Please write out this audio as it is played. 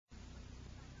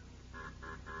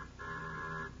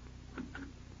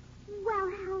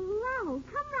Oh,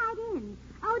 come right in.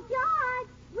 Oh, George,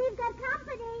 we've got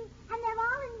company, and they're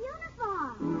all in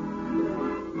uniform.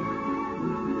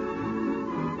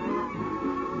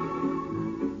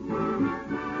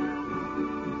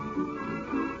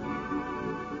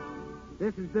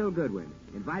 This is Bill Goodwin,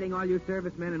 inviting all you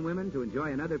servicemen and women to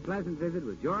enjoy another pleasant visit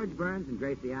with George Burns and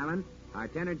Gracie Allen, our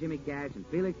tenor Jimmy Cash, and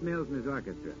Felix Mills and his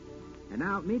orchestra. And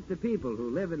now, meet the people who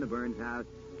live in the Burns house,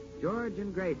 George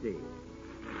and Gracie.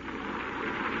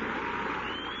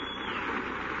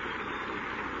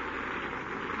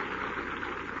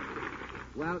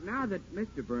 Well, now that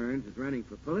Mr. Burns is running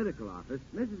for political office,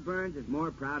 Mrs. Burns is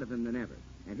more proud of him than ever.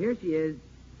 And here she is,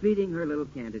 feeding her little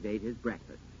candidate his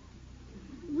breakfast.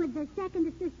 Would the second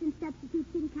assistant substitute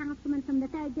city councilman from the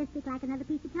 3rd District like another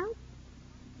piece of toast?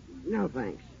 No,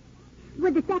 thanks.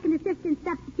 Would the second assistant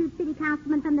substitute city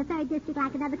councilman from the 3rd District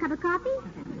like another cup of coffee?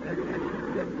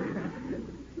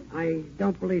 I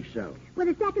don't believe so. Would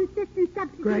the second assistant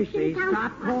substitute Gracie, city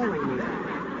councilman... stop calling me.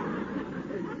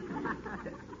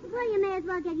 Well, you may as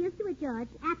well get used to it, George.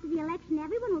 After the election,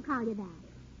 everyone will call you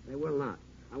that. They will not.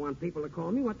 I want people to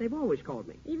call me what they've always called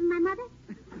me. Even my mother?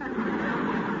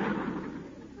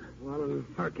 Well, in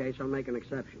her case, I'll make an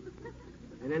exception.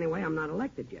 And anyway, I'm not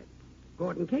elected yet.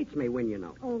 Gordon Cates may win, you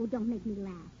know. Oh, don't make me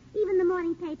laugh. Even the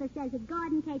morning paper says that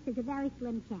Gordon Cates has a very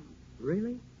slim chance.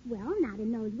 Really? Well, not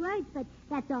in those words, but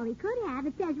that's all he could have.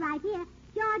 It says right here,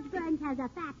 George Burns has a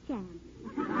fat chance.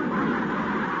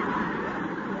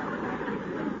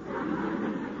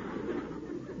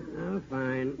 Oh,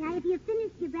 fine. Now, if you've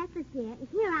finished your breakfast, dear,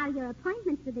 here are your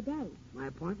appointments for the day. My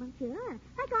appointment? Sure.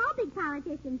 Like all big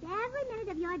politicians, every minute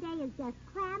of your day is just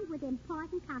crammed with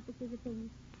important conferences of things.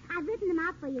 I've written them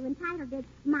out for you, entitled it,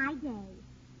 My Day.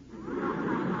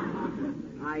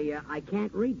 I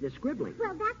can't read the scribbling.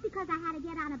 Well, that's because I had to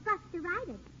get on a bus to write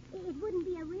it. It wouldn't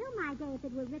be a real My Day if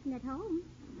it were written at home.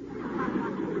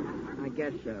 I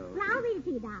guess so. Well, I'll read it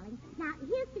to you, darling. Now,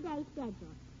 here's today's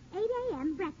schedule. 8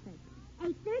 a.m., breakfast.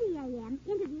 8:30 a.m.,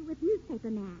 interview with newspaper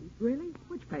man. Really?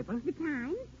 Which paper? The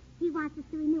Times. He wants us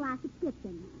to renew our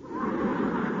subscription.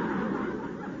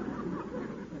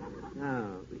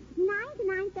 Oh. 9 to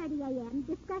 9:30 a.m.,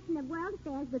 discussion of world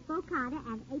affairs with Bo Carter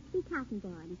and H.B.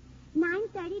 Kaltenborn.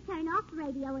 9:30, turn off the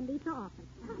radio and leave for office.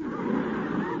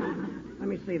 Let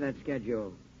me see that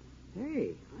schedule.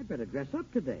 Hey, I better dress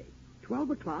up today. 12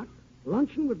 o'clock,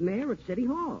 luncheon with Mayor at City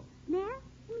Hall. Mayor?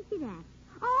 Let me see that.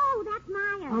 Oh, that's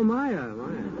Meyer. Oh, Meyer.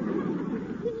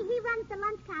 He runs the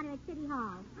lunch counter at City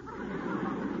Hall.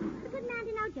 It's a good man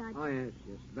to know, George. Oh, yes,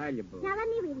 valuable. Now, let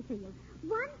me read it to you.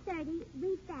 1:30,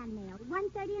 read fan mail.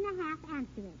 1:30 and a half,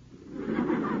 answer it.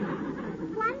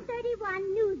 1:31,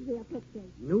 newsreel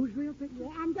pictures. Newsreel pictures?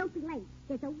 Yeah, and don't be late.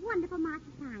 There's a wonderful march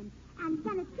of time. And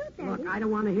then at 2:30... Look, I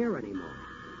don't want to hear anymore.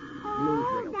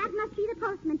 Oh, that must be the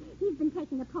postman. He's been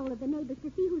taking a poll of the neighbors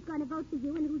to see who's going to vote for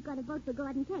you and who's going to vote for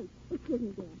Gordon Cates. Excuse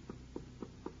me, dear.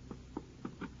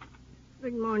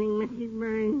 Good morning, Mrs.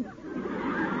 Burns.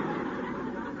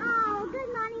 Oh,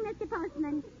 good morning, Mr.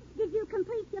 Postman. Did you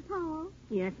complete your poll?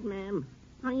 Yes, ma'am.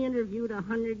 I interviewed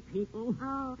 100 people.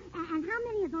 Oh, and how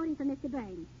many are voting for Mr.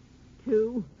 Burns?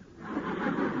 2.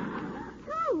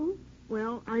 2?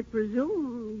 Well, I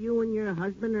presume you and your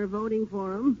husband are voting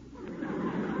for him.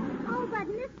 Oh, but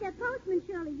Mr. Postman,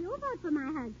 surely you'll vote for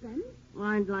my husband. Well,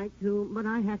 I'd like to, but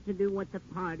I have to do what the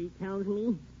party tells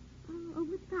me. Oh,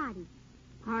 which party?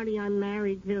 Party I'm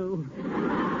married to.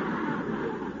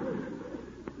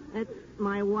 That's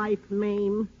my wife,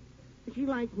 Mame. She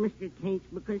likes Mr. Cates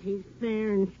because he's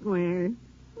fair and square.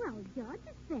 Well, George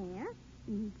is fair.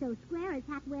 He's so square his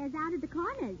hat wears out at the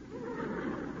corners.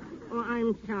 Oh,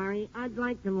 I'm sorry. I'd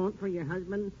like to vote for your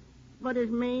husband. But as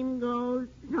Mame goes,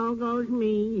 so goes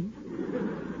me.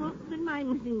 Well, good night,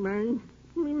 Mrs. Burns.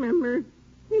 Remember,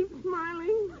 keep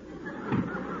smiling.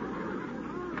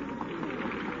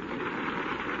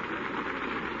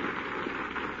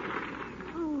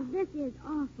 Oh, this is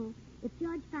awful. If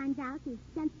George finds out, his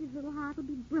sensitive little heart will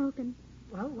be broken.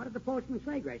 Well, what did the postman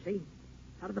say, Gracie?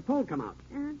 How did the poll come out?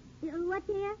 What,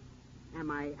 dear?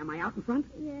 Am I out in front?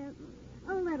 Yeah,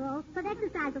 a little, but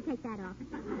exercise will take that off.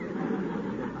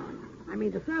 I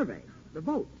mean the survey, the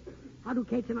vote. How do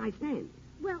Cates and I stand?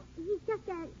 Well, he's just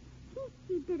a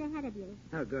teensy bit ahead of you.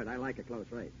 Oh, good. I like a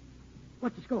close race.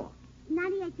 What's the score?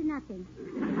 98 to nothing.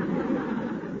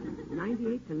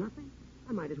 98 to nothing?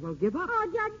 I might as well give up. Oh,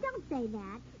 George, don't say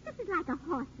that. This is like a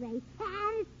horse race,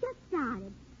 and it's just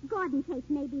started. Gordon Cates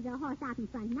may be the horse out in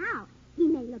front now. He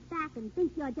may look back and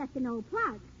think you're just an old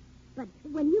plug. But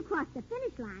when you cross the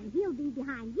finish line, he'll be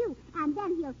behind you, and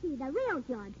then he'll see the real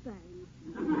George Burns.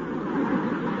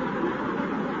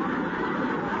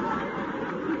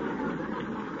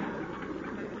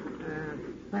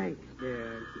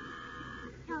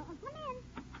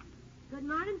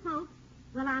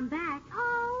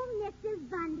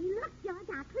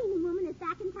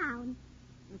 town.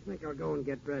 I think I'll go and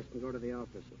get dressed and go to the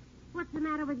office. What's the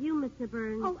matter with you, Mr.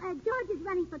 Burns? Oh, George is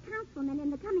running for councilman in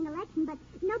the coming election, but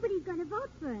nobody's going to vote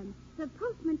for him. The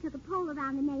postman took a poll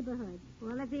around the neighborhood.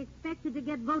 Well, if he expected to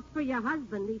get votes for your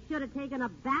husband, he should have taken a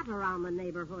bat around the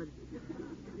neighborhood.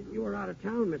 You were out of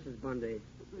town, Mrs. Bundy.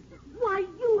 Why,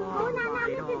 you... All now,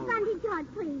 right, Mrs. all Bundy, George,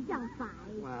 please, don't fight.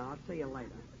 Well, I'll see you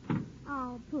later.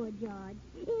 Oh, poor George.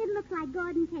 It looks like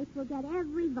Gordon Case will get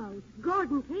every vote.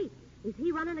 Gordon Case? Is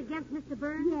he running against Mr.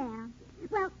 Burns? Yeah.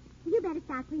 Well, you better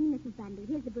start cleaning, Mrs. Bundy.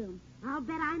 Here's the broom. I'll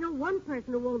bet I know one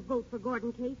person who won't vote for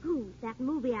Gordon Case. Who? That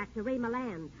movie actor, Ray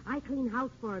Milland. I clean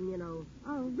house for him, you know.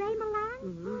 Oh, Ray Milland?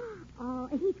 Mm-hmm. Oh,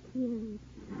 he's cute.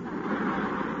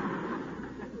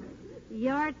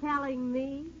 You're telling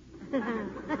me? You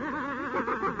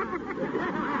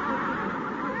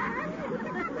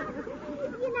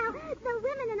know, the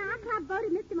women in our club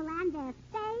voted Mr. Milan their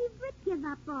favorite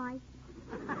give-up boy.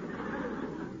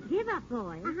 Give-up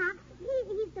boy? Uh-huh.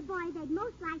 He's the boy they'd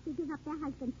most likely give up their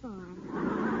husbands for.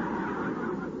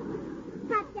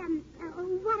 But,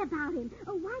 what about him?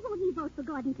 Oh, why won't he vote for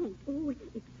Gordon Case? Oh,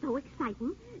 it's so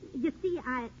exciting. You see,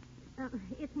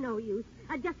 it's no use.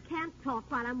 I just can't talk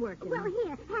while I'm working. Well,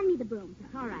 here, hand me the broom.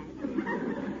 All right.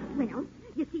 Well,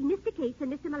 you see, Mr. Case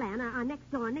and Mr. Milan are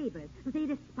next-door neighbors. They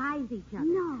despise each other.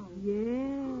 No.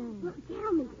 Yeah. Well,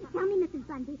 tell me, Mrs.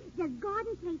 Bundy, does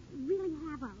Gordon Case really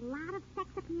have a lot of sex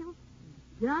appeal?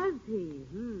 Does he?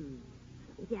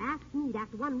 If you ask me,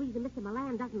 that's one reason Mr.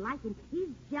 Milan doesn't like him. He's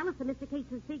jealous of Mr.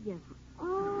 Case's figure. Oh.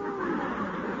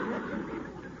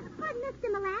 But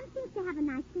Mr. Milan seems to have a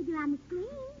nice figure on the screen.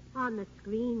 On the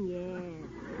screen, yeah.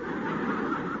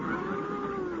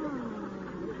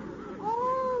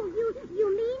 Oh, you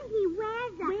mean he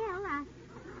wears a... Well,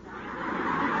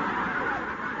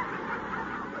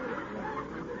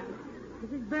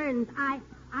 Mrs. Burns,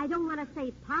 I don't want to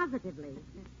say positively.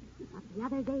 But the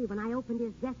other day when I opened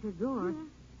his dresser drawer,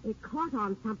 it caught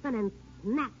on something and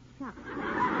snapped shut.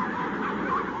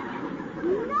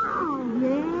 No!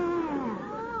 Yeah.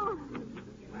 Oh.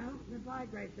 Well, goodbye,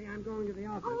 Gracie. I'm going to the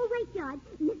office. Oh, wait, George.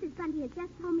 Mrs. Bundy has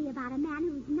just told me about a man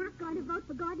who's not going to vote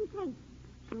for Gordon Case.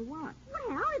 So what?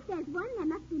 Well, if there's one, there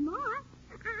must be more.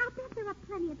 I'll bet there are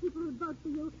plenty of people who'd vote for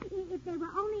you if they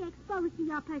were only exposed to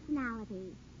your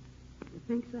personality. You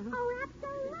think so? Oh,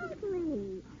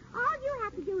 absolutely. All you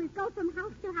have to do is go from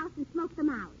house to house and smoke them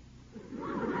out.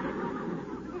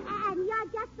 And you're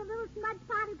just the little smudge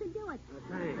pot who can do it.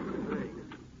 Thanks.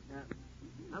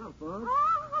 Hello, folks.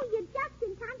 Oh, you're just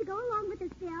in time to go along with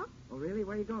us, Bill. Oh, really?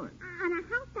 Where are you going? On a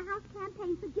house-to-house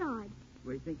campaign for George.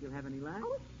 Where you think you'll have any luck?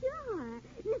 Oh, sure.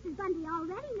 Mrs. Bundy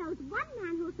already knows one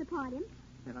man who'll support him.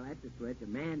 Well, that's a switch. A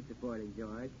man supporting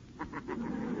George.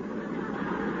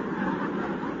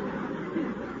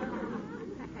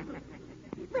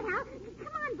 Well,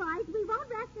 come on, boys. We won't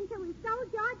rest until we've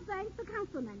sold George Burns for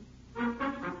councilman.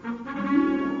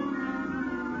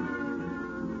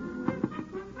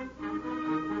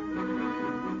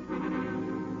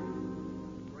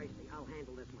 Gracie, I'll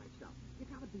handle this myself. You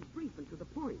gotta be brief and to the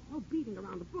point. No beating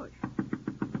around the bush.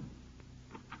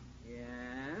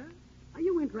 Yeah? Are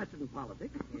you interested in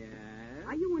politics? Yeah?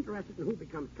 Are you interested in who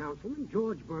becomes councilman,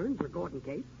 George Burns or Gordon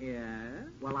Case? Yeah?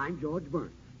 Well, I'm George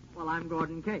Burns. Well, I'm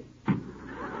Gordon Case.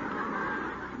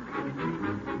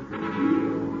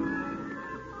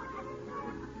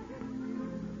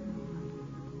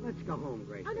 Let's go home,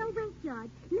 Gracie. Oh, no, wait, George.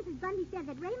 Mrs. Bundy said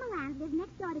that Ray Milland lives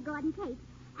next door to Gordon Case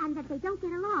and that they don't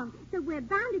get along. So we're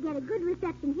bound to get a good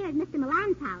reception here at Mr.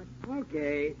 Milland's house.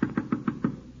 Okay.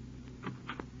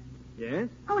 Yes?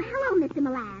 Oh, hello, Mr.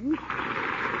 Milland.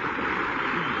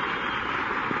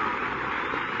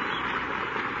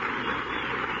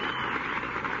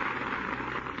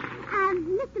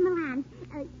 Mr. Milland,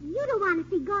 you don't want to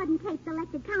see Gordon Case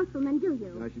elected councilman, do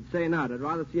you? I should say not. I'd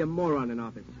rather see a moron in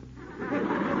office.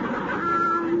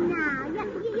 Oh, no.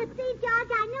 You see,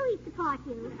 George, I knew he'd support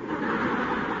you.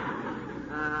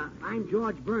 I'm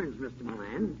George Burns, Mr.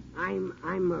 Milan.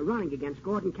 I'm running against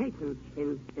Gordon Case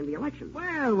in the election.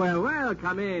 Well,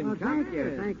 come in. Well, Come thank in.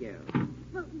 you, thank you.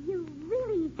 Well, you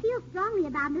really feel strongly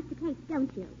about Mr. Case,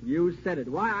 don't you? You said it.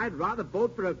 Why, I'd rather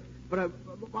vote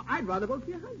I'd rather vote for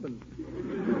your husband.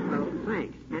 Well,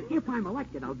 thanks. And if I'm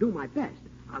elected, I'll do my best.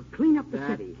 I'll clean up the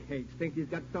That city. Case thinks he's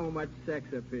got so much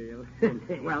sex appeal.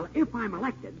 Well, if I'm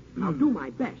elected, I'll do my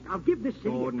best. I'll give this city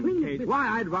Gordon a clean... Case. Why,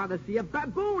 I'd rather see a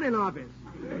baboon in office.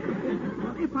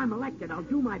 Well, if I'm elected, I'll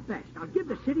do my best. I'll give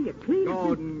the city a clean...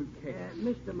 Gordon Case.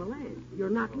 Mr. Milan, you're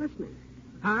not listening.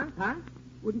 Huh?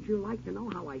 Wouldn't you like to know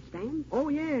how I stand? Oh,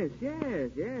 yes.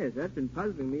 That's been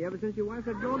puzzling me ever since your wife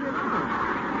had drove me around.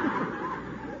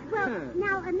 Well,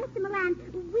 now, Mr. Milan,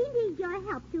 we need your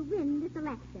help to win this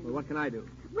election. Well, what can I do?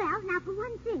 Well, now, for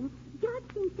one thing, George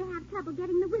seems to have trouble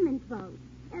getting the women's vote.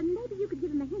 Maybe you could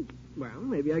give him a hint. Well,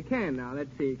 maybe I can now.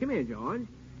 Let's see. Come here, George.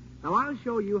 Now, I'll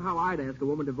show you how I'd ask a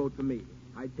woman to vote for me.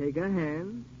 I'd take her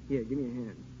hand. Here, give me a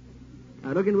hand.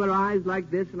 I'd look into her eyes like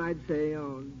this, and I'd say,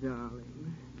 oh, darling.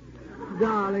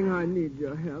 Darling, I need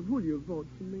your help. Will you vote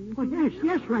for me? Oh,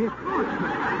 yes, Ray, of course.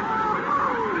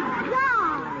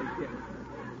 George!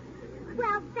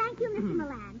 Well, thank you, Mr.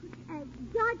 Milan.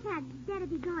 George had better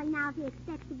be going now if he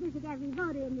expects to visit every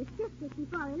voter in this district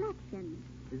before election.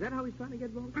 Is that how he's trying to get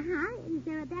votes? Uh-huh. Is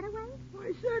there a better way?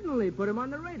 Why, certainly. Put him on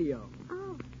the radio.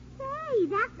 Oh, say,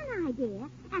 that's an idea.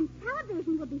 And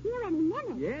television will be here any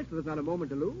minute. Yes, there's not a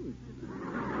moment to lose.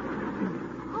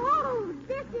 Oh,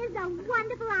 this is a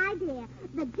wonderful idea.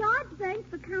 The George Burns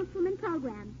for Councilman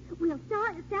program. We'll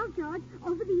sell George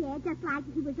over the air just like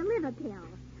he was a liver pill.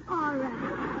 Or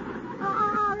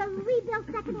a rebuilt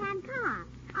second-hand car.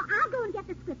 I'll go and get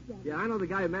the script ready. Yeah, I know the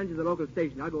guy who manages the local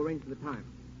station. I'll go arrange for the time.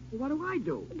 What do I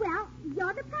do? Well,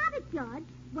 you're the product, George.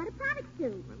 What do products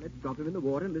do? Well, let's drop him in the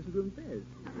water and listen to him says.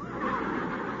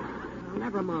 Well,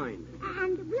 never mind.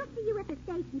 And we'll see you at the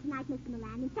station tonight, Mr.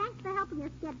 Milan. And thanks for helping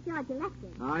us get George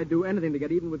elected. I'd do anything to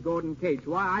get even with Gordon Cates.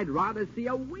 Why, I'd rather see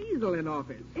a weasel in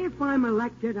office. If I'm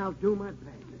elected, I'll do my best.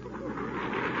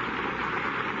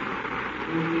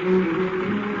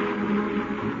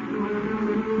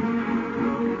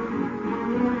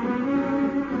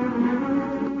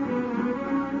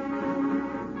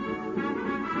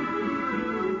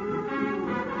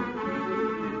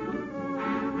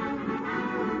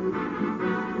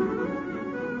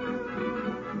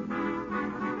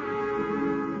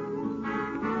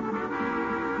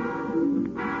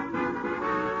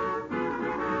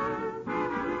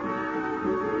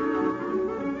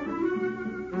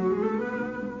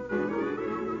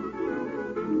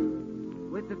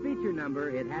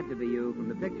 It Had to Be You from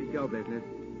the picture show business,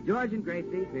 George and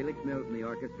Gracie, Felix Mills and the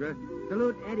orchestra,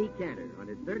 salute Eddie Cantor on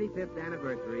his 35th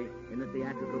anniversary in the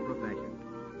theatrical profession.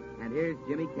 And here's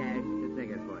Jimmy Cash to sing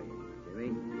it for you.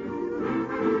 Jimmy?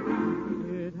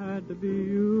 It had to be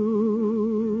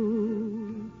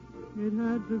you. It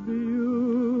had to be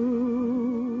you.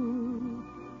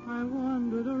 I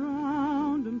wandered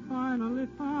around and finally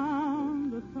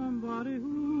found that somebody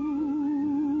who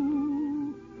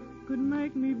could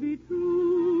make me be true,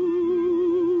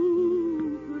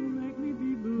 could make me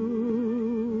be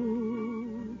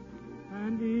blue,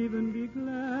 and even be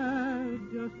glad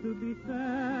just to be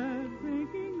sad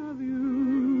thinking of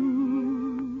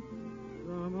you.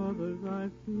 Some others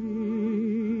I've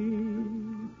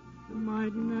seen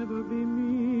might never be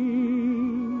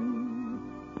mean,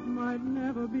 might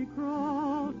never be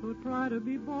cross or try to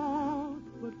be boss,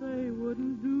 but they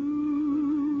wouldn't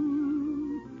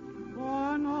do.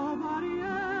 For nobody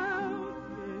else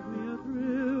gave me a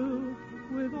thrill.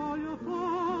 With all your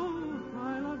faults,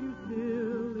 I love you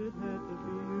still. It had to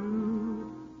be you,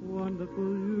 wonderful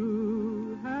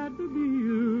you, had to be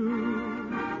you.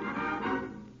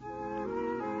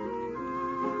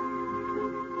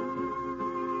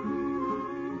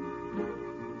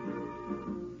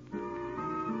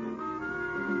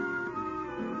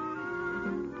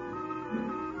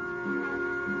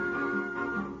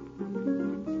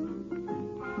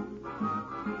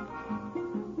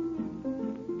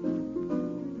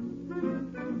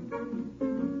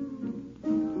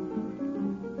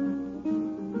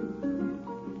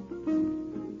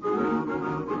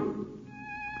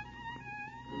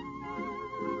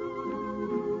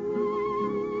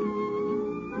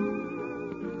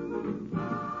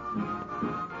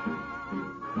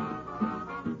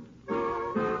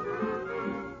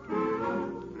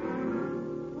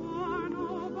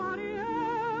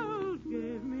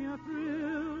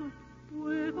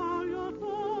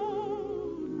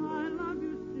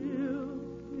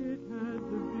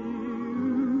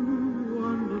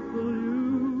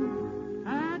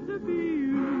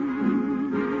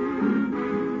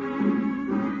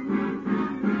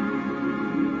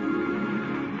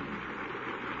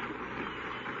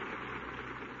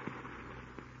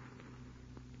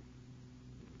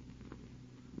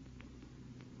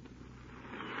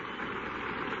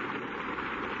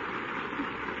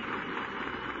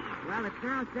 Well, it's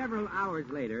now several hours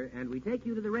later, and we take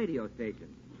you to the radio station,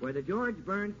 where the George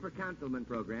Burns for Councilman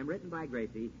program, written by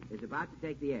Gracie, is about to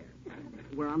take the air.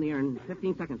 We're on the air in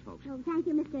 15 seconds, folks. Oh, thank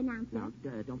you, Mr. Announcer. Now,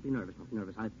 don't be nervous. Don't be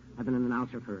nervous. I've been an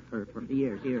announcer for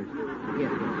years. Yes.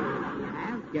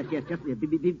 Yes. Just be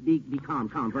calm,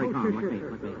 very calm. Sure.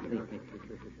 Okay.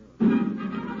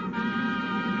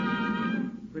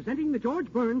 presenting the George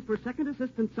Burns for Second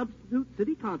Assistant Substitute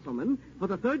City Councilman for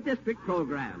the 3rd District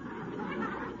program.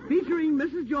 Featuring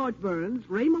Mrs. George Burns,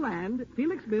 Ray Milland,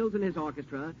 Felix Mills and his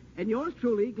orchestra, and yours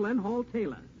truly, Glenn Hall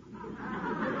Taylor.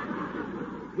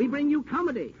 We bring you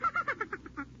comedy,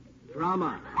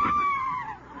 drama,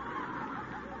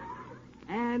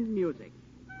 and music.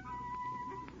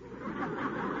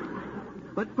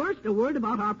 But first, a word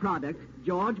about our product,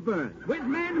 George Burns. With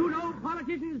men who know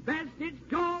politicians best, it's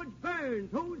George Burns.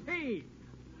 Who's he?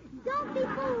 Don't be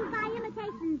fooled by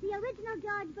imitations. The original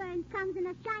George Burns comes in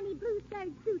a shiny blue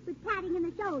serge suit with padding in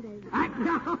the shoulders. Act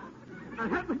now. I'll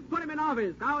help us put him in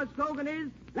office. Our slogan is,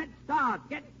 let's start,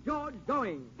 get George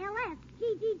going.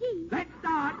 LSGGG. Let's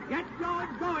start, get George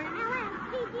going.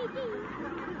 LSGGG.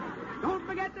 Don't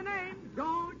forget the name,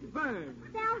 George Burns.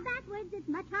 Spelled backwards, it's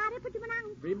much harder to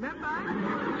pronounce. Remember,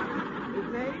 his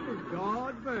name is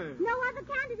George Burns. No other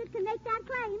candidate can make that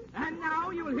claim. And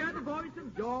now you will hear the voice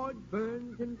of George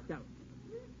Burns himself.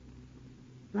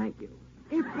 Thank you.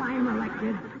 If I'm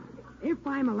elected...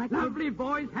 Lovely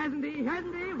voice, hasn't he? Well,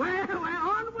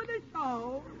 on with the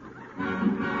show.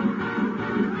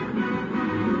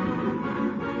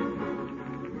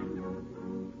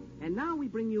 And now we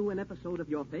bring you an episode of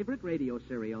your favorite radio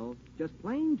serial, Just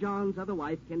Plain John's Other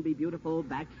Wife Can Be Beautiful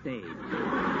Backstage.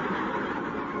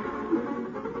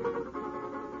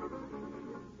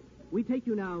 We take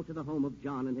you now to the home of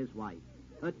John and his wife,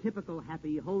 a typical,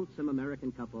 happy, wholesome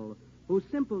American couple whose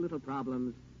simple little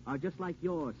problems are just like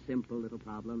your simple little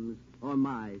problems, or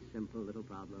my simple little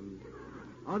problems,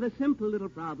 or the simple little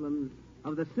problems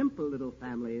of the simple little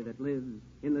family that lives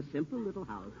in the simple little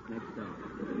house next door.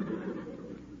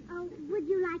 Oh, would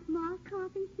you like more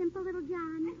coffee, simple little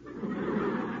John?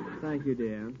 Thank you,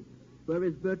 dear. Where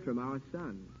is Bertram, our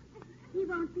son? He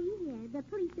won't be here. The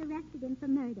police arrested him for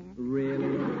murder.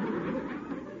 Really?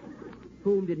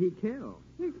 Whom did he kill?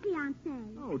 His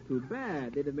fiancée. Oh, too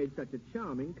bad. They'd have made such a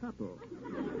charming couple.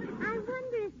 I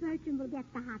wonder if Bertram will get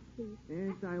the hot seat.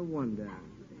 Yes, I wonder.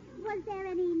 Was there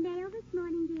any mail this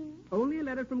morning, dear? Only a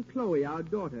letter from Chloe, our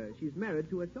daughter. She's married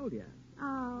to a soldier.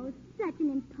 Oh, such an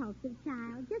impulsive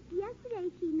child. Just yesterday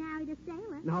she married a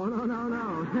sailor. No.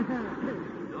 No,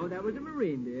 that was a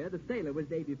Marine, dear. The sailor was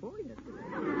day before yesterday.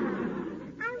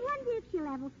 I wonder if she'll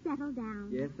ever settle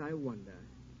down. Yes, I wonder.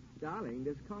 Darling,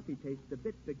 this coffee tastes a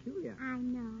bit peculiar. I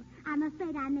know. I'm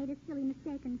afraid I made a silly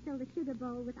mistake and filled a sugar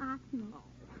bowl with arsenic.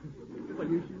 Well,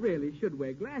 you really should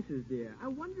wear glasses, dear. I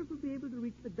wonder if we'll be able to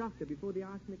reach the doctor before the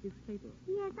arsenic is fatal.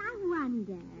 Yes, I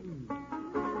wonder.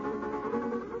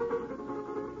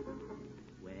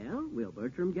 Well, will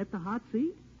Bertram get the hot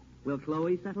seat? Will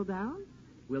Chloe settle down?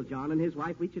 Will John and his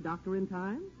wife reach a doctor in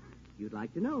time? You'd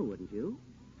like to know, wouldn't you?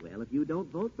 Well, if you don't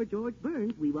vote for George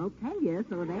Burns, we won't tell you,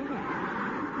 so there.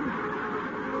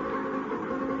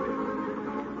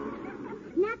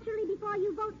 Naturally, before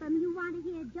you vote for him, you want to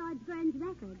hear George Burns'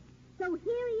 record. So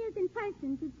here he is in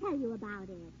person to tell you about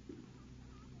it.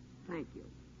 Thank you.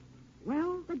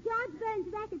 Well, But George Burns'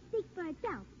 record speaks for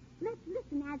itself. Let's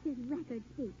listen as his record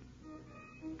speaks.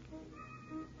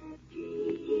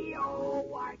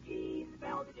 George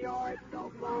spells George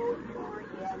so close for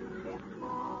him, if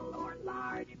small or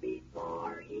large,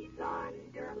 before he's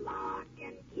under lock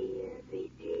and key.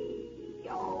 C-G-O-R-G.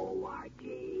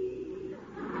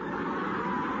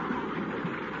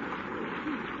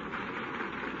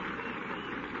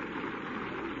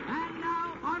 And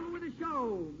now, on with the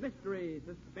show. Mystery,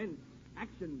 suspense,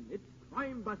 action. It's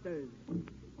Crime Busters.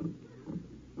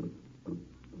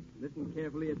 Listen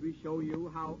carefully as we show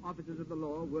you how officers of the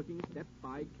law, working step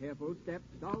by careful step,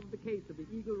 solve the case of the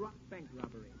Eagle Rock bank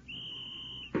robbery.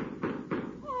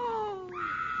 Oh!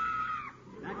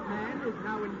 That man is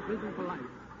now in prison for life.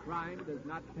 Crime does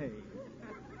not pay.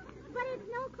 But it's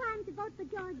no crime to vote for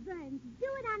George Burns. Do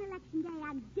it on Election Day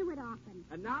and do it often.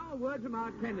 And now a word from our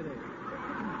candidate.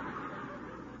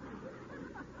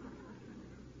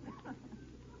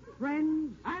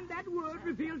 friends, And that word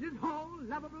reveals his whole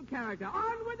lovable character.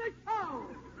 On with the show!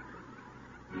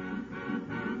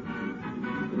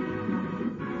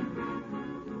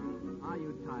 Are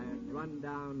you tired,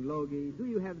 run-down logies? Do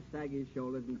you have saggy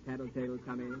shoulders and tattletale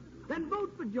tummy? Then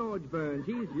vote for George Burns.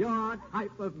 He's your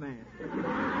type of man.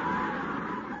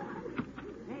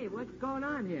 Hey, what's going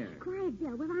on here? Quiet,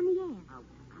 Bill. We're on the air. Out?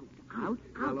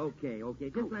 Well, okay.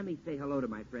 Just let me say hello to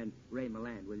my friend Ray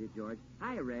Milland, will you, George?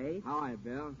 Hi, Ray. Hi,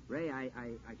 Bill. Ray, I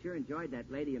sure enjoyed that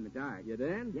Lady in the Dark. You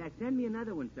did? Yeah, send me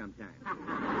another one sometime.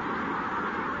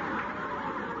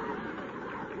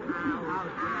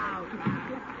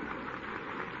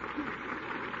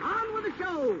 on with the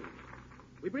show.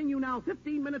 We bring you now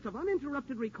 15 minutes of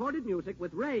uninterrupted recorded music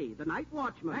with Ray, the night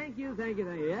watchman. Thank you.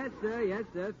 Yes,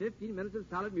 sir. 15 minutes of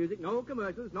solid music. No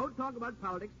commercials. No talk about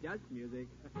politics. Just music.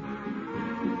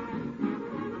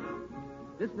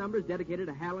 This number is dedicated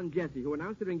to Hal and Jesse, who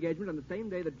announced their engagement on the same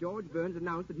day that George Burns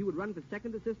announced that he would run for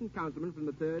second assistant councilman from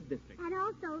the 3rd District. And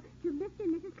also to Mr.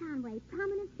 and Mrs. Conway,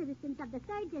 prominent citizens of the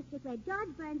 3rd District, where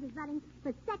George Burns is running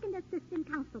for second assistant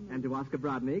councilman. And to Oscar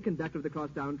Brodney, conductor of the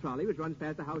crosstown trolley, which runs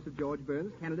past the house of George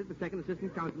Burns, candidate for second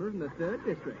assistant councilman from the 3rd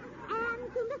District.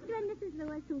 And to Mr. and Mrs.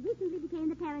 Lewis, who recently became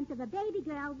the parents of a baby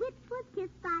girl, which was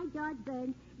kissed by George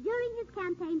Burns during his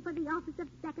campaign for the office of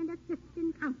second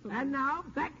assistant councilman. And now,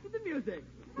 back to the music.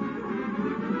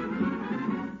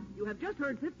 You have just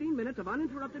heard 15 minutes of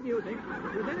uninterrupted music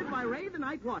presented by Ray, the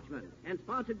night watchman, and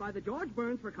sponsored by the George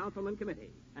Burns for Councilman Committee.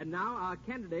 And now our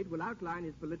candidate will outline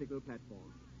his political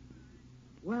platform.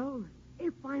 Well,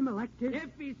 if I'm elected...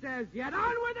 If he says, get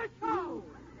on with the show!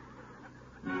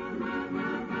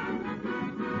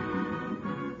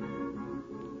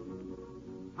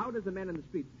 How does the man in the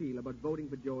street feel about voting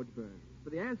for George Burns?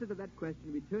 For the answer to that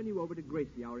question, we turn you over to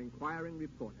Gracie, our inquiring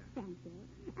reporter. Thank you.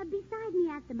 Beside me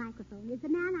at the microphone is the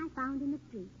man I found in the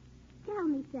street. Tell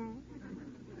me, sir.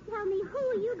 Tell me, who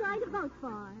are you going to vote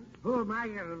for? Who am I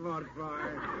going to vote for?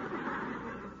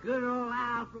 Good old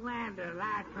Alf Lander,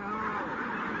 that's all.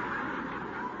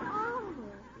 Oh,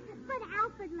 but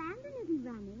Alfred Landon isn't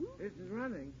running. Isn't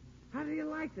running? How do you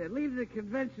like that? Leave the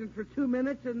convention for 2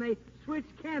 minutes and they switch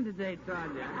candidates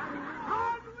on you.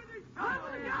 On with the show!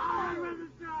 On with the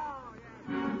show!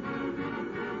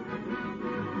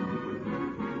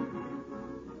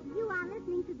 You are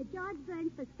listening to the George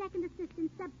Burns for second assistant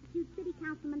substitute city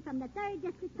councilman from the 3rd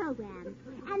District program.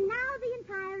 And now the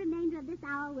entire remainder of this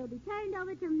hour will be turned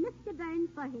over to Mr. Burns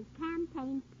for his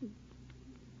campaign speech.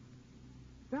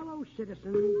 Fellow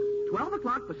citizens... 12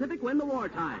 o'clock Pacific Wind, the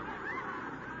wartime.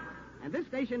 And this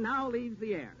station now leaves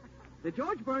the air. The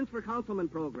George Burns for Councilman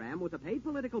program was a paid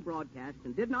political broadcast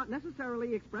and did not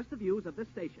necessarily express the views of this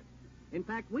station. In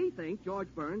fact, we think George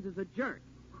Burns is a jerk.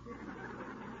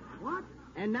 What?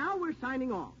 And now we're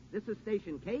signing off. This is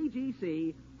station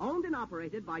KGC, owned and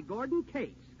operated by Gordon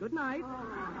Cates. Good night.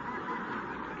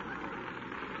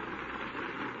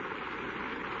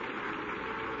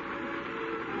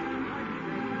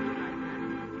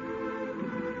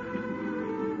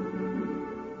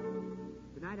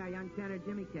 Tonight, our young tenor,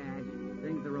 Jimmy Cash,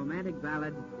 sings the romantic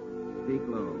ballad, Speak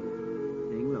Low.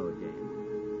 Sing low, James.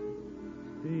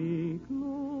 Speak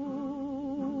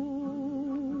low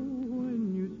when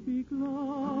you speak low.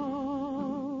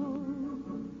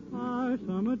 Our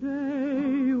summer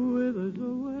day withers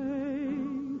away.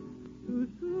 Too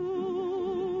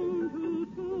soon,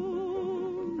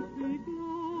 speak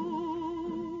low.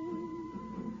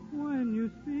 When you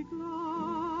speak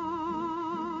love,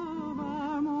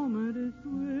 our moment is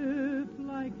swift,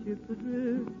 like ships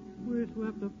adrift. We're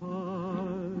swept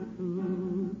apart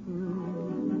too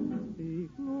soon.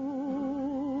 Speak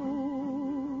low,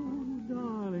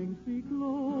 darling, speak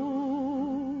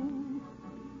low.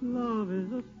 Love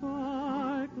is a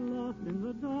spark lost in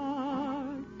the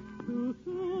dark. Too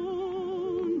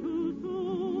soon,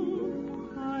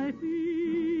 I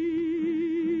feel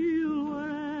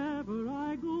wherever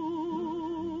I go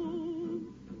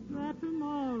that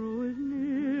tomorrow is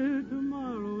near,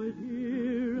 tomorrow is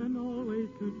here, and always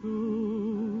too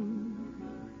soon.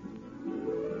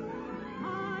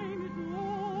 Time is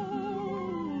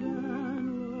old and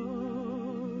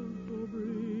love so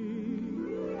brief.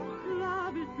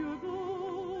 Love is pure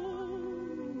gold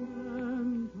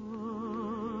and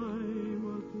time a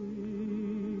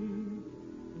thief.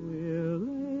 We're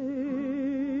late,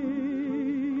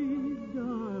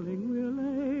 darling, we're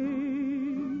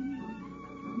late.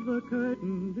 The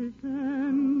curtain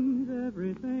descends,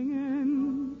 everything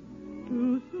ends.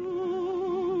 Too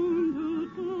soon,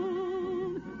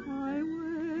 I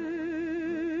wait,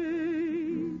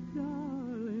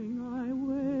 darling, I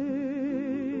wait.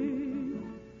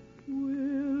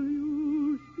 Will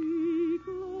you speak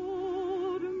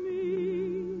low to me,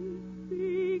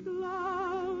 speak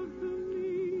loud to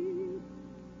me,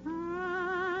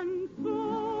 and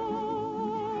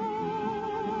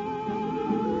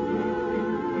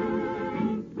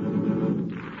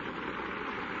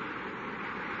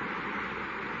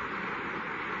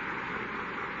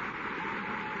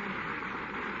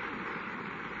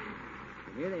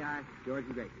Here they are, George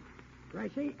and Gracie.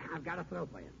 Gracie, I've got a thrill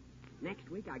for you. Next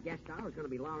week, our guest star is going to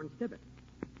be Lawrence Tibbett.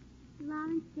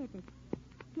 Lawrence Tibbett.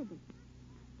 Tibbett.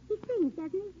 He sings,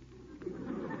 doesn't he?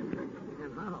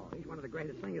 And how? He's one of the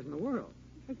greatest singers in the world.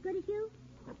 As good as you?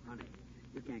 Oh, honey,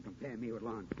 you can't compare me with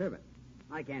Lawrence Tibbett.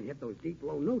 I can't hit those deep,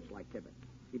 low notes like Tibbett.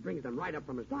 He brings them right up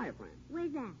from his diaphragm.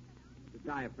 Where's that? The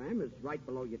diaphragm is right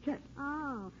below your chest.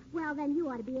 Oh, well, then you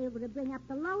ought to be able to bring up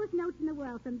the lowest notes in the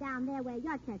world from down there where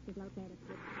your chest is located.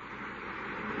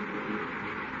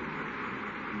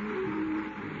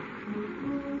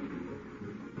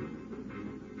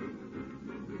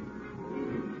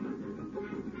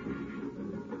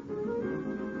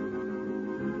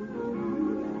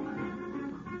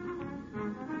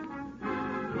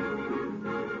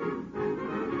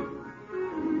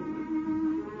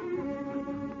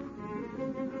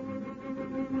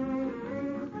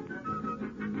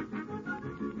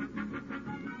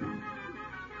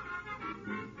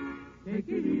 Take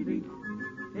it easy,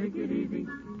 take it easy.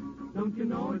 Don't you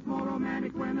know it's more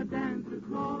romantic when the dance is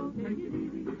slow? Take it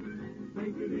easy,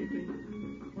 take it easy.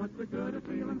 What's the good of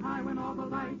feeling high when all the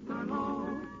lights are low?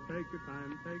 Take your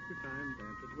time, dance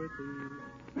it with ease.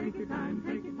 Take your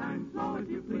time, slow as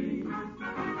you please.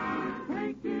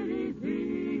 Take it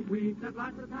easy. We've got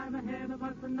lots of time ahead of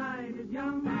us, the night is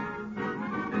young.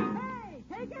 Hey,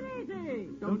 take it easy.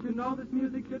 Don't you know this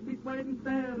music should be swayed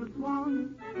instead of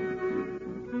swung?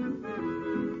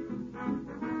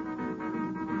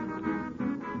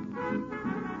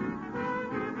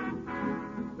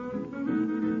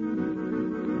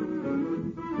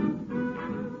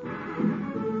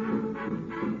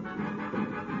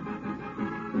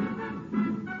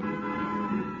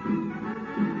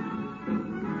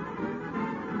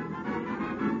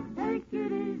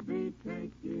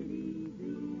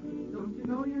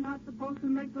 To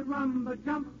make the rumba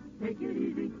jump, take it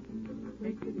easy,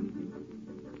 take it easy.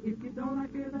 If you don't, I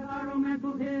fear that our romance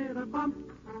will